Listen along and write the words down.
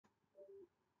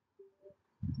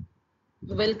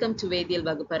Welcome to Vedial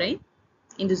Vagaparai.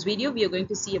 In this video, we are going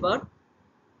to see about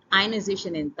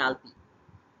ionization enthalpy.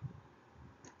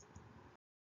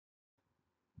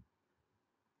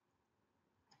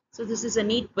 So this is a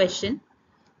neat question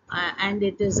and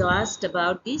it is asked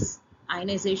about this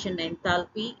ionization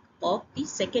enthalpy of the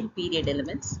second period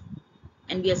elements,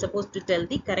 and we are supposed to tell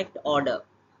the correct order,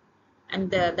 and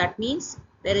that means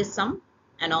there is some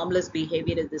anomalous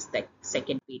behavior in this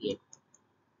second period.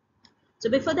 So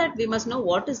before that, we must know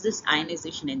what is this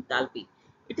ionization enthalpy.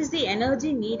 It is the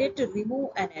energy needed to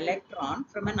remove an electron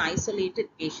from an isolated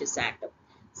gaseous atom.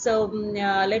 So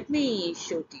let me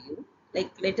show to you.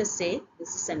 Like, let us say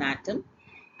this is an atom,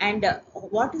 and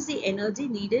what is the energy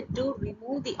needed to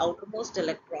remove the outermost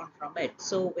electron from it?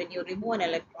 So when you remove an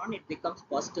electron, it becomes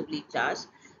positively charged.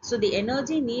 So the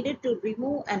energy needed to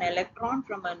remove an electron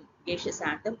from a gaseous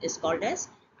atom is called as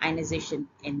ionization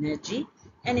energy,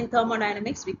 and in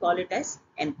thermodynamics we call it as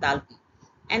enthalpy.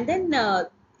 And then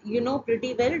you know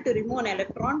pretty well, to remove an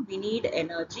electron we need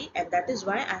energy, and that is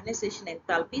why ionization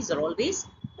enthalpies are always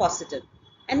positive.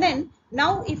 And then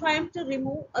now if I am to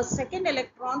remove a second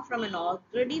electron from an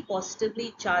already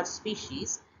positively charged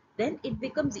species, then it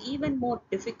becomes even more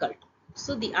difficult.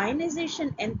 So the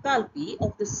ionization enthalpy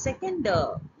of the second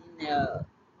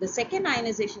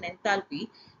ionization enthalpy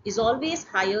is always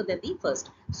higher than the first.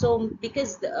 So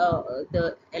because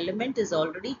the element is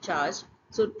already charged,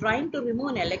 so trying to remove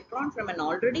an electron from an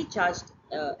already charged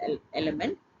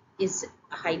element is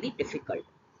highly difficult.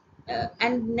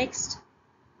 And next,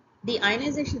 the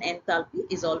ionization enthalpy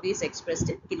is always expressed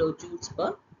in kilojoules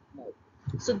per mole.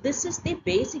 So this is the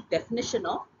basic definition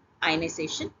of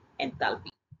ionization enthalpy.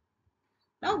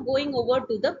 Now going over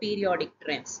to the periodic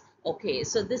trends. Okay,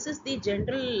 so this is the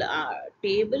general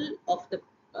table of the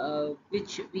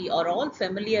which we are all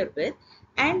familiar with,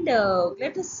 and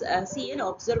let us see an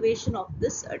observation of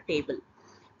this table.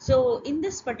 So in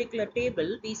this particular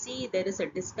table, we see there is a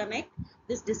disconnect.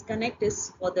 This disconnect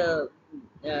is for the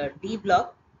D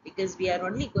block, because we are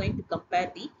only going to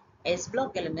compare the S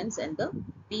block elements and the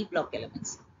P block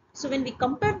elements. So when we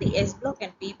compare the S block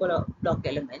and P block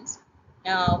elements,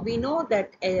 we know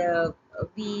that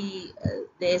the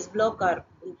S block are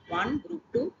group 1, group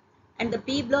 2, and the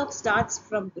P block starts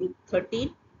from group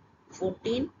 13,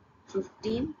 14,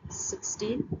 15,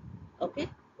 16. Okay,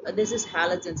 this is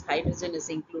halogens. Hydrogen is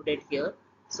included here,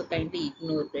 so kindly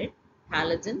ignore that.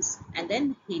 Halogens, and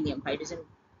then helium. Hydrogen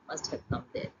must have come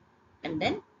there, and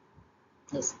then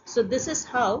yes. So this is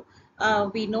how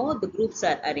we know the groups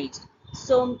are arranged.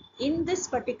 So in this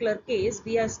particular case,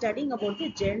 we are studying about the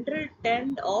general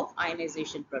trend of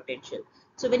ionization potential.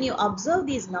 So when you observe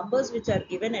these numbers which are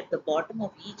given at the bottom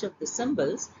of each of the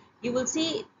symbols, you will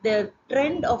see the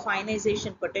trend of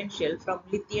ionization potential from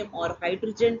lithium or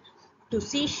hydrogen to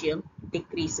cesium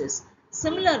decreases.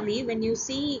 Similarly, when you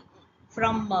see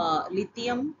from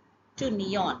lithium to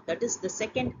neon, that is the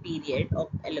second period of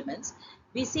elements,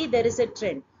 we see there is a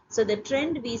trend. So the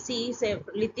trend we see, say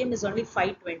lithium is only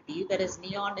 520, whereas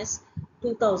neon is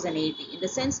 2080. In the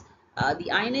sense,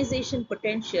 the ionization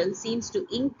potential seems to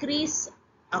increase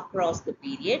across the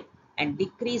period and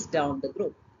decrease down the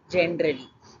group generally.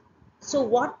 So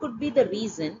what could be the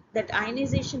reason that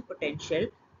ionization potential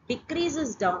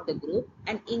decreases down the group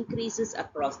and increases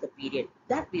across the period?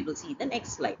 That we will see in the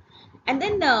next slide. And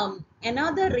then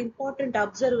another important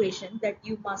observation that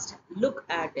you must look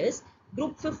at is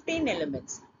group 15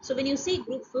 elements. So when you see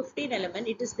group 15 element,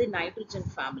 it is the nitrogen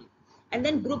family. And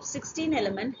then group 16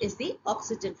 element is the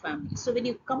oxygen family. So when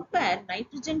you compare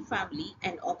nitrogen family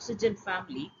and oxygen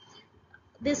family,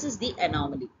 this is the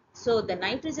anomaly. So the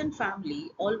nitrogen family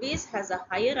always has a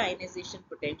higher ionization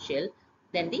potential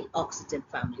than the oxygen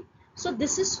family. So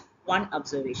this is one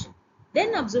observation.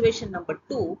 Then observation number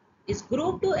 2 is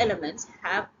group 2 elements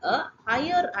have a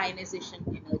higher ionization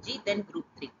energy than group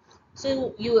 3.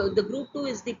 So the group 2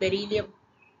 is the beryllium,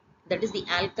 that is the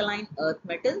alkaline earth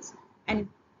metals, and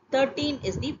 13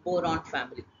 is the boron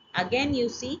family. Again you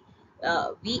see,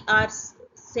 we are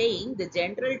saying the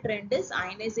general trend is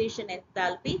ionization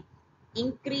enthalpy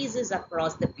increases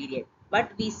across the period,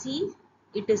 but we see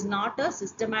it is not a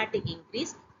systematic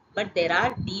increase, but there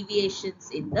are deviations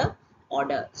in the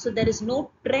order. So there is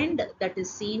no trend that is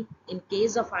seen in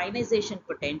case of ionization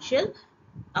potential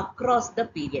across the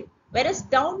period. Whereas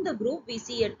down the group we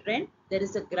see a trend, there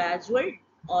is a gradual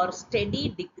or steady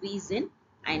decrease in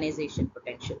ionization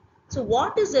potential. So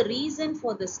what is the reason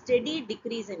for the steady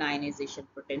decrease in ionization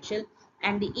potential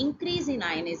and the increase in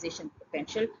ionization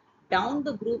potential down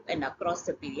the group and across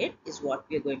the period is what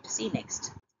we are going to see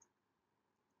next.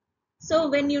 So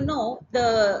when you know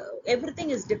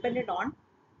everything is dependent on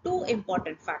two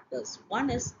important factors. One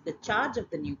is the charge of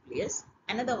the nucleus,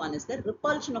 another one is the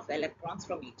repulsion of electrons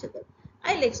from each other.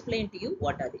 I'll explain to you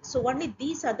what are these. So only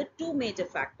these are the two major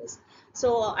factors.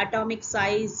 So atomic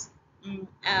size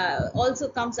also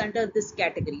comes under this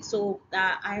category. So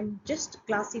I'm just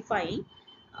classifying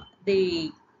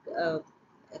the uh,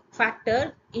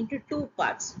 factor into two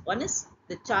parts. One is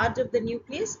the charge of the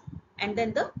nucleus and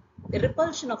then the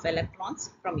repulsion of electrons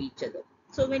from each other.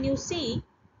 So when you see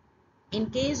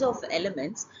in case of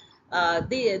elements,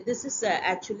 this is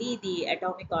actually the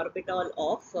atomic orbital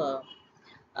of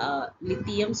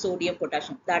lithium, sodium,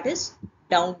 potassium, that is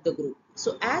down the group.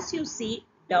 So as you see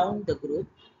down the group,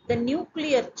 the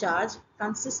nuclear charge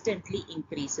consistently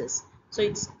increases. So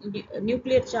its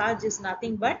nuclear charge is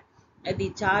nothing but the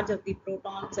charge of the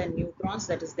protons and neutrons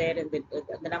that is there in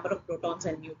the number of protons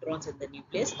and neutrons in the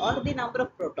nucleus, or the number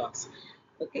of protons.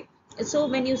 Okay, so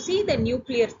when you see the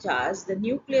nuclear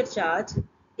charge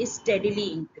is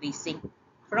steadily increasing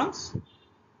from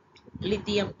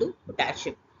lithium to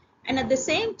potassium. And at the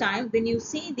same time, when you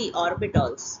see the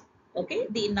orbitals, okay,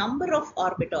 the number of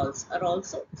orbitals are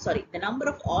also, sorry, the number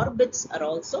of orbits are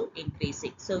also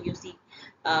increasing. So you see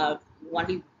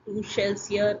only two shells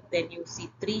here, then you see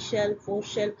three shell, four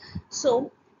shell.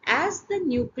 So as the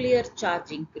nuclear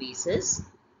charge increases,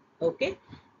 okay,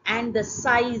 and the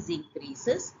size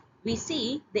increases, we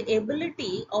see the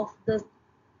ability of the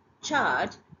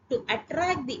charge to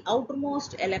attract the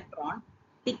outermost electron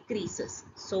decreases.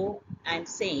 So I'm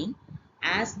saying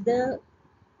as the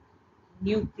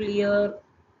nuclear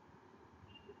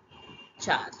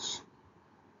charge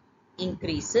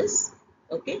increases,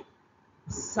 okay,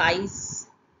 size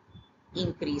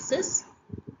increases,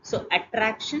 so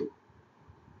attraction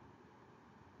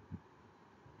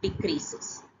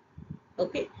decreases,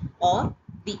 okay, or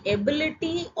the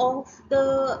ability of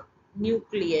the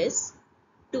nucleus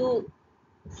to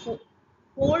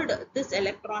hold this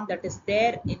electron that is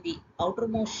there in the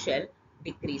outermost shell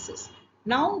decreases.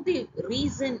 Now the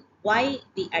reason why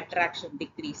the attraction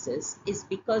decreases is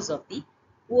because of the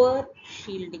poor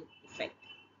shielding effect,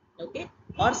 okay,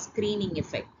 or screening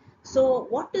effect. So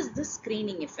what is this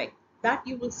screening effect? That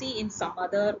you will see in some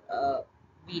other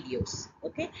videos,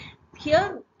 okay.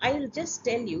 Here I will just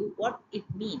tell you what it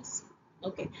means,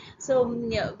 okay. So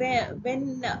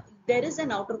when there is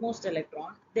an outermost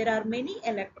electron, there are many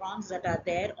electrons that are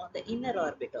there on the inner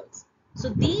orbitals. So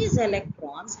these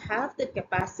electrons have the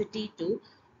capacity to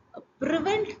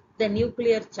prevent the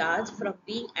nuclear charge from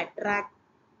being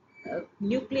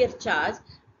nuclear charge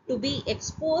to be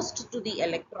exposed to the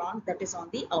electron that is on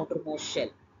the outermost shell.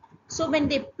 So when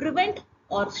they prevent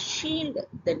or shield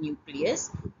the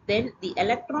nucleus, then the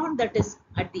electron that is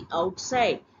at the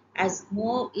outside, as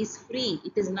more is free,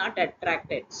 it is not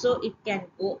attracted. So it can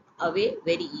go away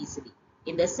very easily.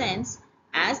 In the sense,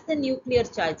 as the nuclear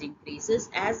charge increases,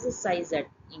 as the size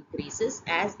increases,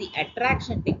 as the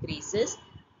attraction decreases,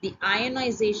 the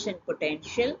ionization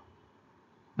potential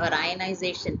or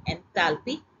ionization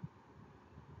enthalpy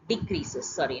decreases.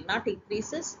 Sorry, not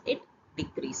increases, it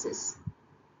decreases.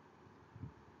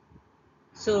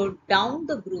 So down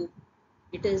the group,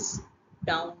 it is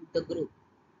down the group.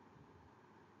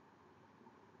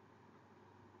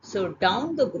 So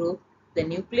down the group, the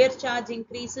nuclear charge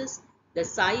increases, the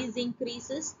size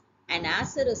increases, and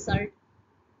as a result,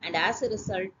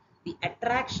 the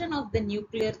attraction of the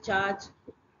nuclear charge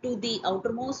to the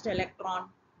outermost electron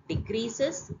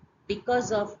decreases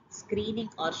because of screening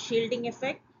or shielding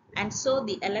effect, and so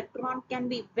the electron can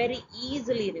be very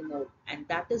easily removed, and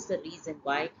that is the reason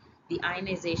why the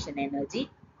ionization energy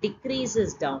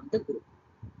decreases down the group.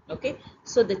 Okay,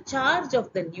 so the charge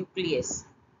of the nucleus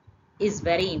is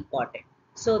very important.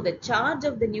 So the charge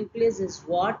of the nucleus is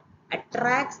what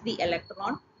attracts the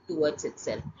electron towards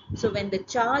itself. So when the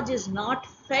charge is not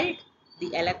felt,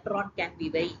 the electron can be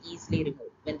very easily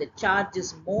removed. When the charge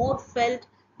is more felt,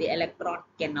 the electron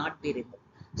cannot be removed.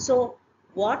 So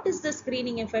what is the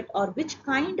screening effect, or which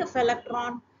kind of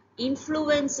electron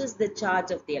influences the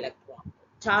charge of the electron,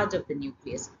 charge of the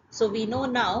nucleus? So we know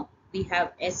now we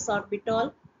have s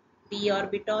orbital, p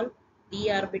orbital,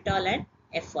 d orbital, and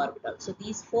f orbital. So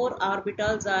these four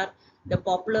orbitals are the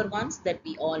popular ones that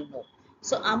we all know.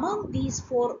 So among these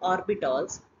four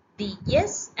orbitals, the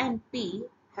s and p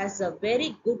has a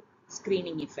very good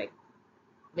screening effect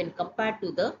when compared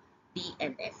to the d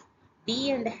and f.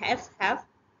 D and f have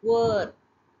poor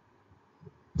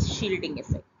shielding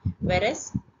effect,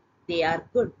 whereas they are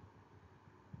good.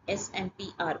 S and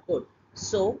P are good.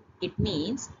 So it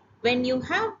means when you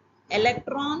have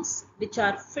electrons which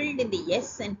are filled in the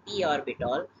S and P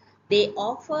orbital, they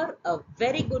offer a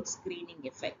very good screening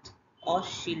effect or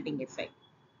shielding effect.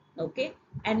 Okay,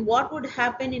 and what would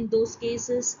happen in those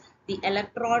cases? The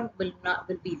electron will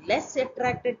be less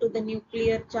attracted to the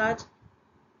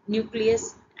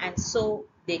nucleus, and so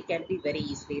they can be very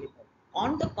easily removed.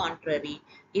 On the contrary,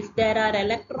 if there are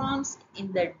electrons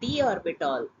in the d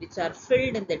orbital which are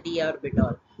filled in the d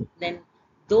orbital, then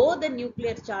though the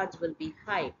nuclear charge will be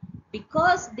high,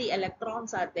 because the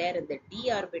electrons are there in the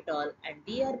d orbital, and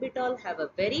d orbital have a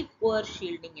very poor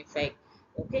shielding effect,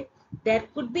 okay, there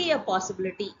could be a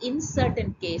possibility in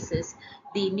certain cases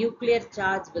the nuclear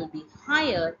charge will be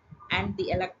higher and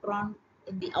the electron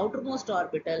in the outermost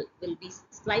orbital will be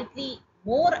slightly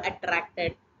more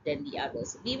attracted than the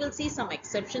others. We will see some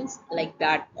exceptions like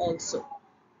that also.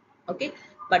 Okay,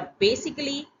 but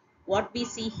basically what we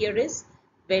see here is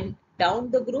when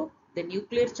down the group the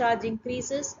nuclear charge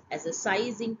increases, as the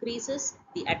size increases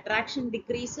the attraction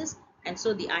decreases, and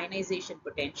so the ionization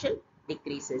potential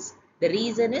decreases. The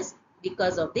reason is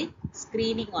because of the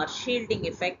screening or shielding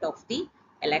effect of the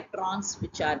electrons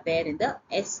which are there in the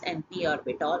s and p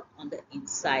orbital on the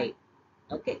inside.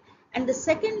 Okay, and the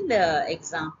second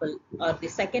example or the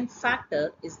second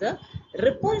factor is the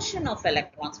repulsion of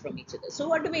electrons from each other. So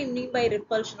what do we mean by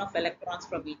repulsion of electrons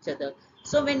from each other?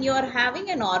 So when you are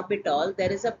having an orbital,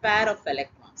 there is a pair of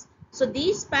electrons. So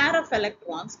these pair of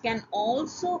electrons can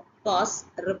also cause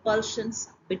repulsions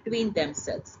between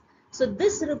themselves. So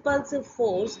this repulsive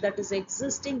force that is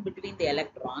existing between the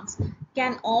electrons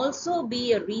can also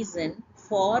be a reason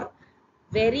for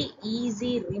very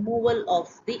easy removal of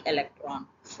the electron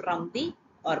from the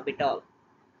orbital.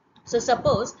 So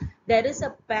suppose there is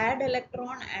a paired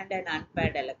electron and an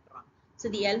unpaired electron. So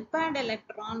the unpaired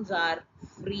electrons are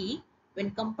free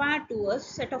when compared to a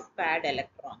set of paired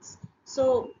electrons.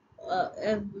 So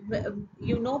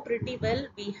you know pretty well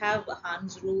we have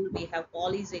Hans rule, we have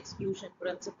Pauli's exclusion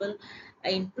principle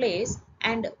in place,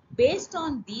 and based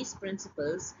on these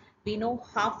principles we know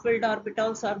half filled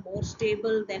orbitals are more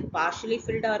stable than partially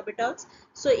filled orbitals.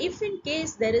 So if in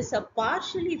case there is a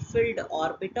partially filled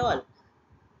orbital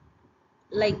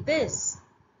like this,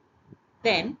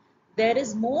 then there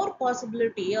is more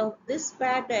possibility of this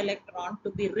paired electron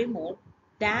to be removed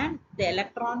than the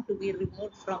electron to be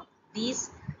removed from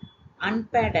these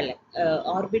unpaired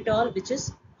orbital which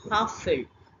is half filled.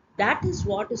 That is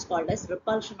what is called as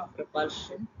repulsion of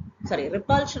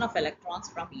electrons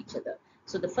from each other.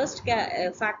 So the first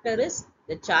factor is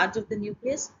the charge of the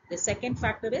nucleus. The second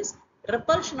factor is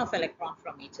repulsion of electron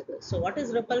from each other. So what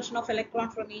is repulsion of electron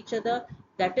from each other?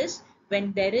 That is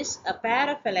when there is a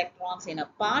pair of electrons in a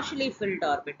partially filled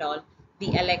orbital,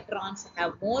 the electrons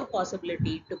have more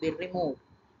possibility to be removed,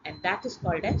 and that is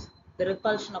called as the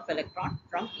repulsion of electron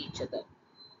from each other.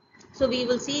 So we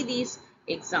will see these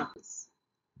examples.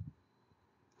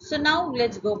 So now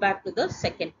let's go back to the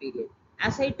second period.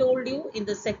 As I told you, in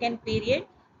the second period,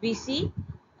 we see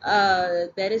there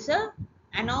is a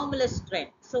anomalous trend.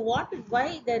 So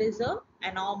why there is a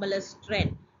anomalous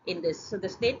trend in this? So the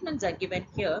statements are given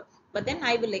here, but then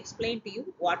I will explain to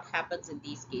you what happens in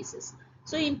these cases.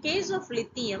 So in case of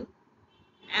lithium,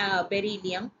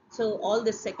 beryllium, so all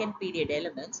the second period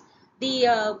elements, the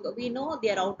we know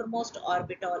their outermost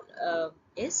orbital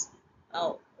is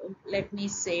uh, let me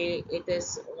say it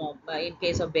is in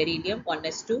case of beryllium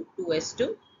 1s2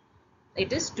 2s2,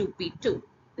 it is 2p2.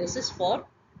 This is for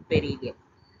beryllium,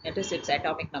 that is its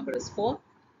atomic number is 4,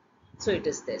 so it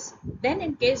is this. Then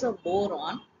in case of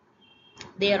boron,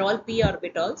 they are all p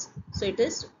orbitals, so it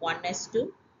is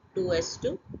 1s2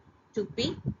 2s2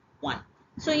 2p1.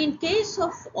 So in case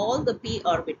of all the p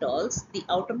orbitals, the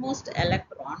outermost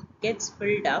electron gets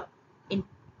filled up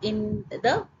in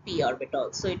the p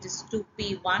orbital. So it is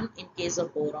 2p1 in case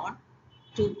of boron,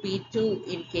 2p2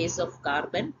 in case of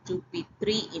carbon,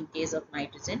 2p3 in case of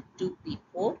nitrogen,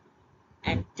 2p4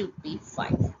 and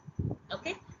 2p5.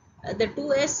 Okay, the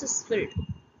 2s is filled.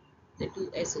 The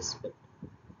 2s is filled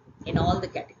in all the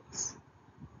categories.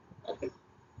 Okay,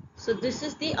 so this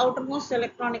is the outermost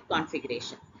electronic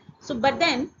configuration. So but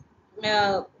then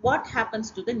what happens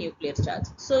to the nuclear charge?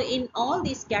 So in all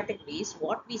these categories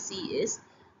what we see is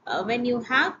when you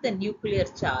have the nuclear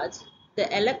charge,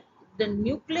 the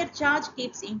nuclear charge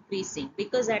keeps increasing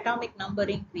because atomic number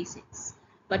increases,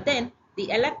 but then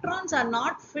the electrons are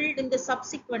not filled in the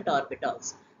subsequent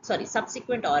orbits.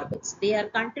 They are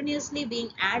continuously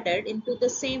being added into the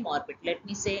same orbit. Let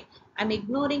me say I'm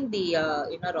ignoring the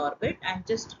inner orbit, I'm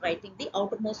just writing the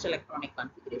outermost electronic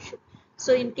configuration.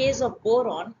 So in case of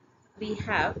boron, we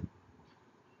have,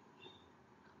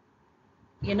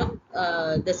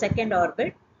 the second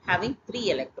orbit having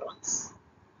 3 electrons.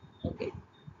 Okay.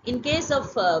 In case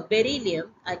of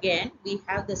beryllium, again, we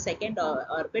have the second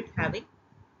orbit having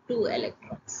 2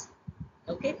 electrons.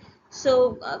 Okay, so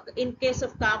in case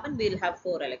of carbon, we'll have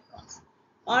 4 electrons.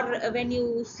 Or when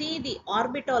you see the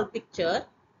orbital picture,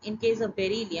 in case of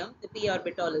beryllium, the p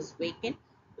orbital is vacant,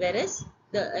 whereas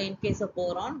in case of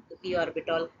boron, the p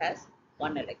orbital has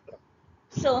 1 electron.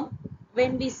 So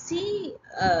when we see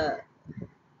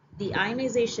the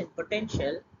ionization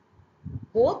potential,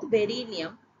 both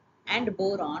beryllium and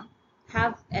boron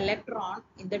have electron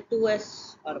in the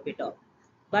 2s orbital,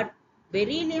 but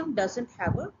beryllium doesn't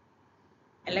have a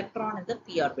electron in the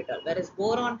p orbital, whereas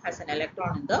boron has an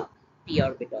electron in the p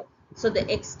orbital. So the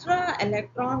extra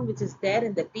electron which is there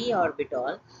in the p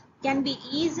orbital can be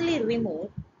easily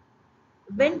removed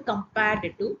when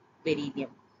compared to beryllium.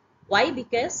 Why?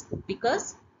 Because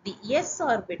the s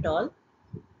orbital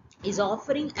is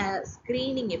offering a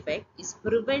screening effect, is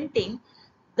preventing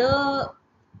the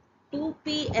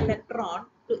 2p electron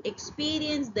to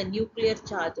experience the nuclear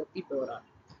charge of the boron.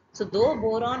 So though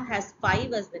boron has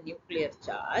 5 as the nuclear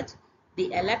charge,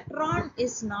 the electron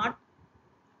is not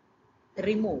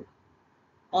removed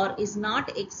or is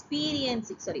not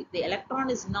experiencing, sorry, the electron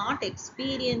is not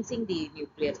experiencing the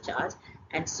nuclear charge,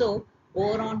 and so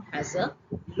boron has a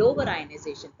lower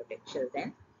ionization potential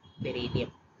than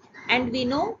beryllium. And we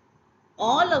know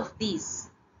all of these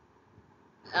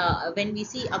when we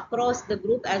see across the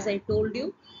group, as I told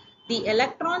you, the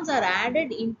electrons are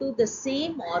added into the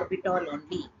same orbital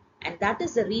only. And that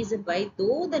is the reason why,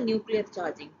 though the nuclear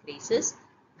charge increases,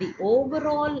 the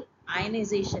overall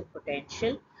ionization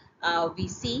potential we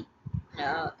see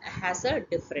has a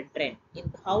different trend.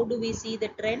 In how do we see the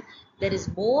trend? There is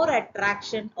more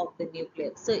attraction of the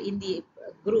nuclear. So in the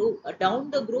group,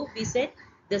 down the group, we said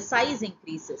the size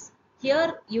increases.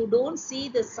 Here you don't see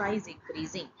the size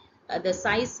increasing. The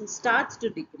size starts to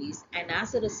decrease, and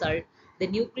as a result, the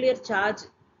nuclear charge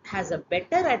has a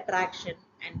better attraction,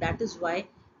 and that is why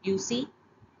you see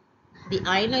the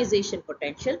ionization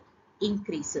potential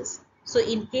increases. So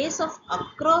in case of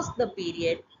across the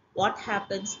period, what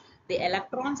happens? The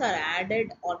electrons are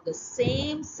added on the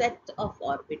same set of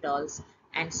orbitals,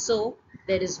 and so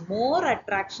there is more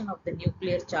attraction of the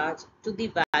nuclear charge to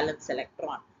the valence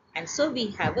electron, and so we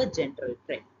have a general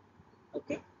trend.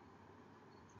 Okay.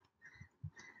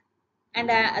 And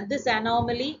this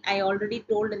anomaly I already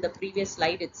told in the previous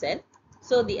slide itself.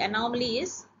 So the anomaly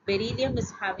is beryllium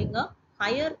is having a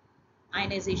higher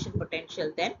ionization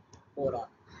potential than boron.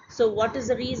 So what is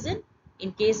the reason?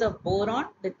 In case of boron,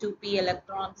 the 2p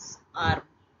electrons are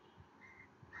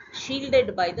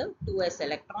shielded by the 2s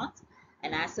electrons,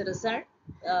 and as a result,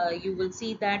 you will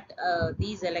see that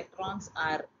these electrons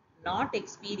are not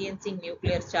experiencing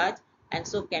nuclear charge, and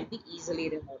so can be easily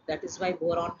removed. That is why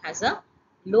boron has a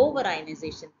lower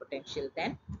ionization potential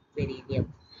than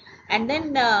beryllium. And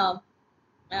then uh,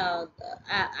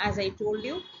 as I told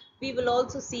you, we will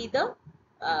also see the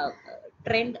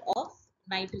trend of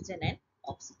nitrogen and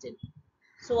oxygen.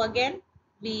 So again,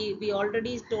 we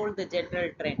already told the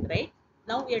general trend, right?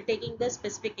 Now we are taking the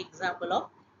specific example of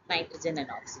nitrogen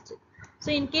and oxygen. So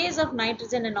in case of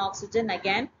nitrogen and oxygen,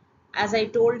 again, as I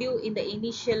told you in the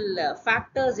initial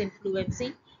factors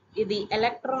influencing, the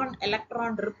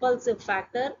electron repulsive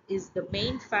factor is the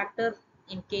main factor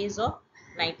in case of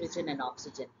nitrogen and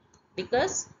oxygen,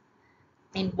 because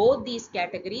in both these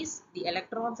categories, the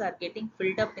electrons are getting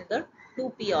filled up in the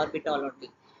 2p orbital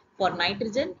only. For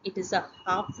nitrogen, it is a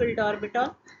half filled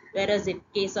orbital, whereas in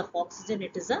case of oxygen,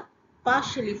 it is a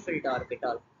partially filled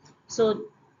orbital. So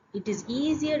it is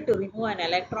easier to remove an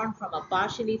electron from a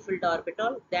partially filled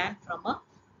orbital than from a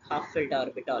half filled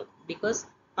orbital, because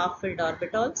half filled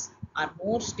orbitals are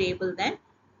more stable than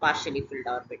partially filled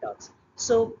orbitals.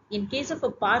 So in case of a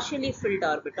partially filled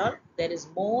orbital, there is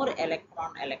more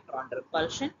electron-electron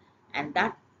repulsion, and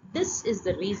this is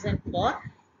the reason for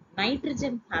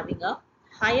nitrogen having a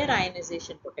higher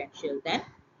ionization potential than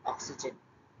oxygen.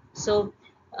 So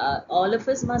all of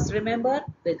us must remember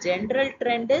the general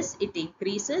trend is it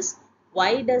increases.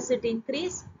 Why does it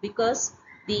increase? Because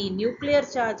the nuclear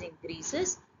charge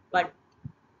increases, but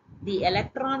the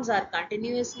electrons are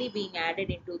continuously being added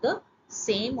into the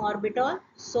same orbital.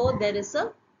 So there is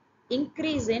a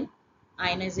increase in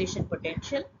ionization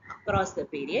potential across the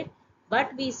period.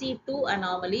 But we see two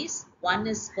anomalies. One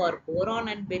is for boron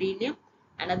and beryllium,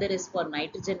 another is for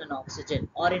nitrogen and oxygen.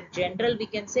 Or in general, we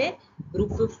can say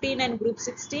group 15 and group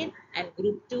 16, and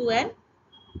group 2 and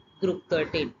group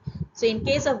 13. So in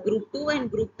case of group 2 and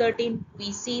group 13,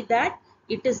 we see that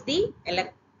it is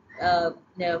uh,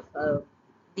 uh,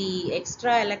 the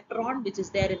extra electron which is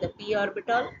there in the p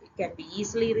orbital, it can be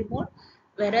easily removed,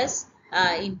 whereas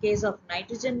in case of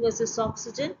nitrogen versus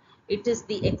oxygen, It is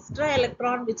the extra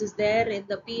electron which is there in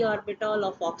the p orbital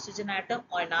of oxygen atom,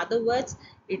 or in other words,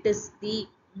 it is the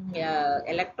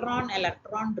electron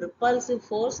repulsive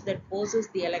force that forces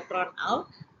the electron out,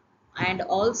 and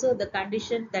also the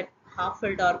condition that half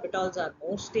filled orbitals are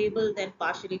more stable than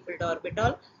partially filled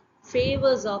orbital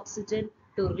favors oxygen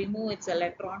to remove its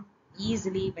electron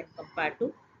easily when compared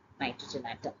to nitrogen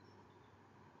atom.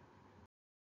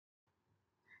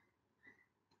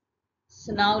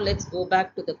 So now let's go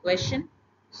back to the question.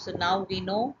 So now we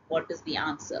know what is the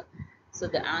answer. So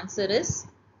the answer is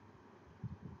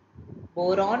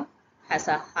boron has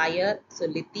a higher, so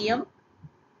lithium,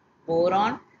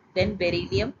 boron, then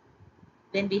beryllium,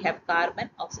 then we have carbon,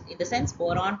 oxygen. In the sense,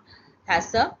 boron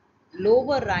has a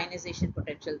lower ionization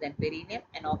potential than beryllium,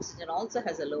 and oxygen also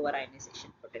has a lower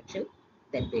ionization potential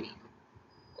than beryllium.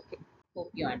 Okay,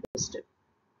 hope you understood.